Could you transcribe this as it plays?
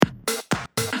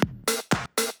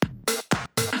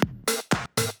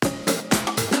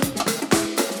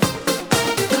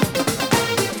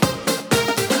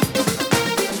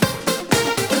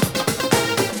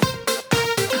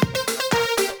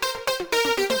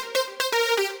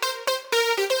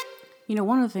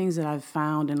One of the things that I've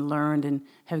found and learned and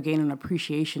have gained an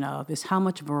appreciation of is how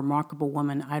much of a remarkable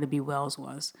woman Ida B. Wells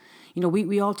was.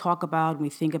 We all talk about and we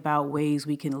think about ways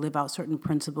we can live out certain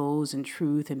principles and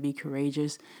truth and be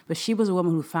courageous, but she was a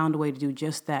woman who found a way to do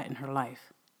just that in her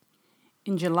life.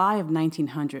 In July of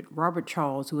 1900, Robert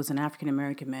Charles, who was an African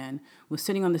American man, was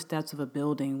sitting on the steps of a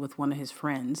building with one of his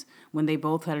friends when they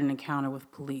both had an encounter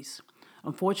with police.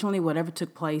 Unfortunately, whatever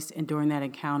took place during that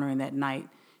encounter and that night,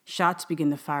 shots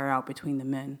began to fire out between the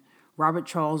men. Robert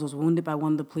Charles was wounded by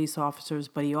one of the police officers,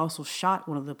 but he also shot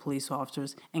one of the police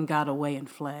officers and got away and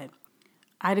fled.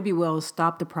 Ida B. Wells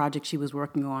stopped the project she was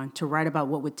working on to write about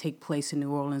what would take place in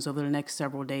New Orleans over the next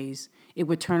several days. It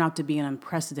would turn out to be an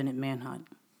unprecedented manhunt.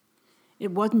 It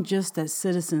wasn't just that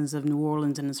citizens of New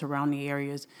Orleans and the surrounding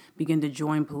areas began to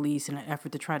join police in an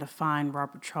effort to try to find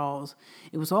Robert Charles.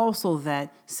 It was also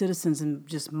that citizens and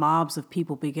just mobs of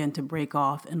people began to break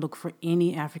off and look for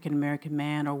any African American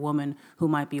man or woman who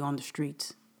might be on the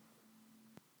streets.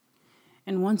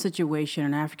 In one situation,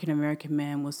 an African American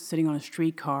man was sitting on a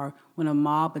streetcar when a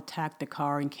mob attacked the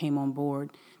car and came on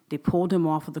board. They pulled him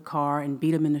off of the car and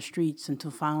beat him in the streets until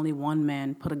finally one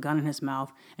man put a gun in his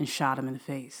mouth and shot him in the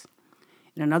face.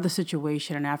 In another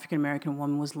situation, an African-American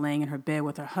woman was laying in her bed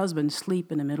with her husband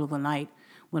asleep in the middle of the night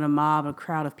when a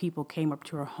crowd of people came up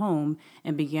to her home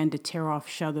and began to tear off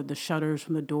the shutters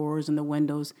from the doors and the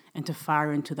windows and to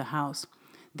fire into the house.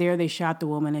 There they shot the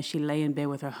woman as she lay in bed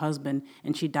with her husband,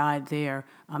 and she died there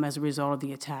as a result of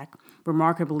the attack.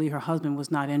 Remarkably, her husband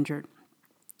was not injured.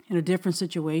 In a different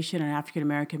situation, an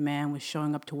African-American man was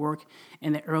showing up to work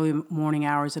in the early morning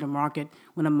hours at a market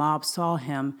when a mob saw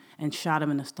him and shot him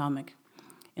in the stomach.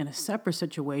 In a separate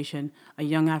situation, a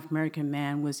young African-American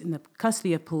man was in the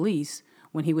custody of police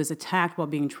when he was attacked while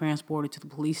being transported to the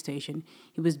police station.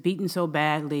 He was beaten so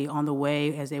badly on the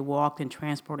way as they walked and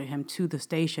transported him to the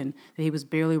station that he was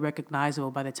barely recognizable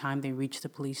by the time they reached the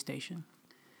police station.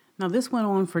 Now, this went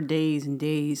on for days and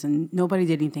days, and nobody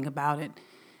did anything about it.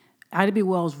 Ida B.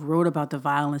 Wells wrote about the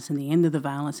violence and the end of the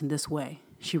violence in this way.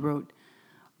 She wrote,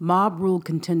 "Mob rule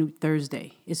continued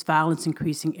Thursday, its violence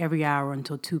increasing every hour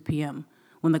until 2 p.m.,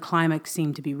 when the climax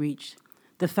seemed to be reached.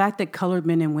 The fact that colored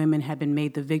men and women had been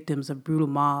made the victims of brutal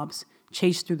mobs,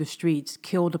 chased through the streets,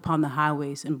 killed upon the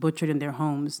highways, and butchered in their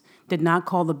homes, did not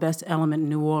call the best element in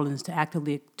New Orleans to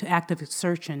active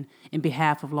assertion in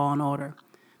behalf of law and order.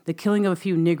 The killing of a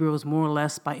few Negroes, more or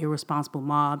less by irresponsible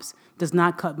mobs, does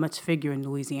not cut much figure in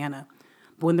Louisiana.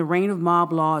 But when the reign of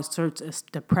mob law exerts a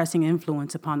depressing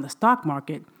influence upon the stock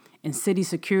market, and city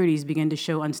securities begin to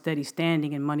show unsteady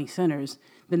standing in money centers,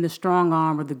 then the strong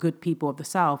arm of the good people of the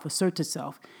South asserts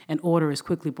itself, and order is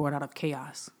quickly brought out of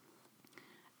chaos."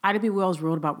 Ida B. Wells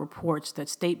wrote about reports that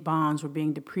state bonds were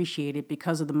being depreciated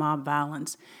because of the mob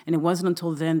violence, and it wasn't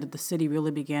until then that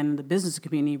the business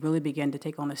community really began to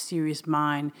take on a serious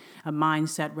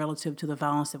mindset relative to the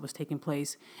violence that was taking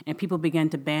place, and people began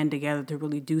to band together to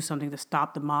really do something to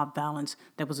stop the mob violence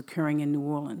that was occurring in New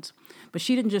Orleans. But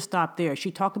she didn't just stop there. She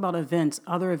talked about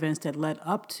other events that led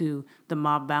up to the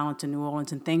mob violence in New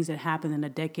Orleans and things that happened in the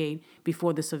decade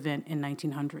before this event in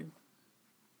 1900.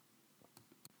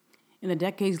 In the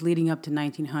decades leading up to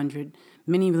 1900,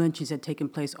 many lynchings had taken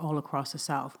place all across the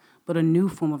South, but a new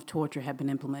form of torture had been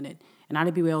implemented, and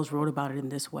Ida B. Wells wrote about it in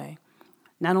this way.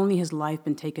 Not only has life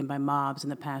been taken by mobs in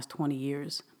the past 20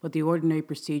 years, but the ordinary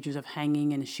procedures of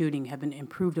hanging and shooting have been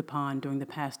improved upon during the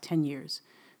past 10 years.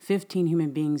 15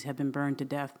 human beings have been burned to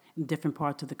death in different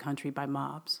parts of the country by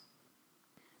mobs.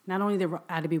 Not only did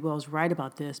Ida B. Wells write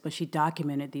about this, but she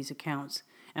documented these accounts,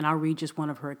 and I'll read just one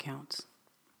of her accounts.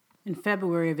 In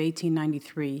February of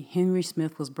 1893, Henry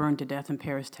Smith was burned to death in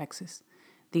Paris, Texas.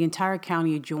 The entire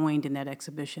county joined in that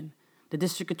exhibition. The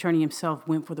district attorney himself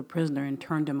went for the prisoner and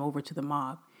turned him over to the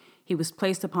mob. He was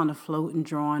placed upon a float and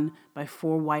drawn by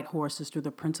 4 white horses through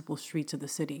the principal streets of the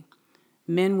city.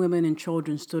 Men, women, and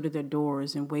children stood at their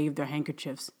doors and waved their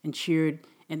handkerchiefs and cheered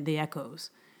in the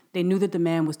echoes. They knew that the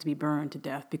man was to be burned to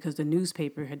death because the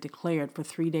newspaper had declared for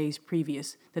 3 days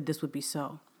previous that this would be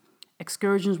so.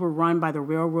 Excursions were run by the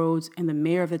railroads, and the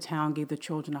mayor of the town gave the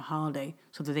children a holiday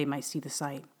so that they might see the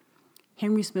sight.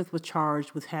 Henry Smith was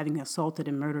charged with having assaulted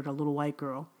and murdered a little white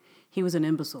girl. He was an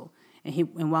imbecile,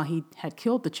 and while he had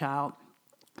killed the child,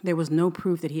 there was no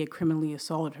proof that he had criminally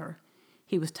assaulted her.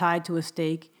 He was tied to a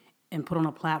stake and put on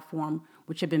a platform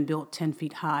which had been built 10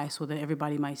 feet high so that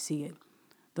everybody might see it.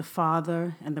 The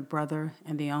father and the brother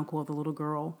and the uncle of the little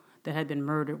girl that had been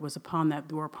murdered were upon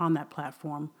that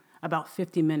platform, about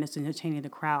 50 minutes entertaining the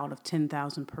crowd of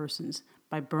 10,000 persons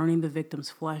by burning the victim's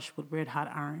flesh with red-hot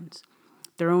irons.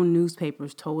 Their own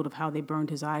newspapers told of how they burned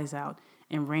his eyes out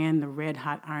and ran the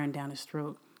red-hot iron down his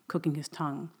throat, cooking his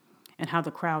tongue. and how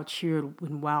the crowd cheered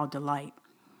in wild delight.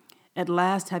 At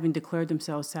last, having declared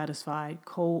themselves satisfied,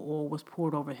 coal oil was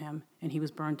poured over him, and he was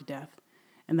burned to death,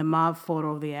 and the mob fought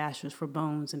over the ashes for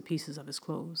bones and pieces of his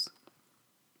clothes.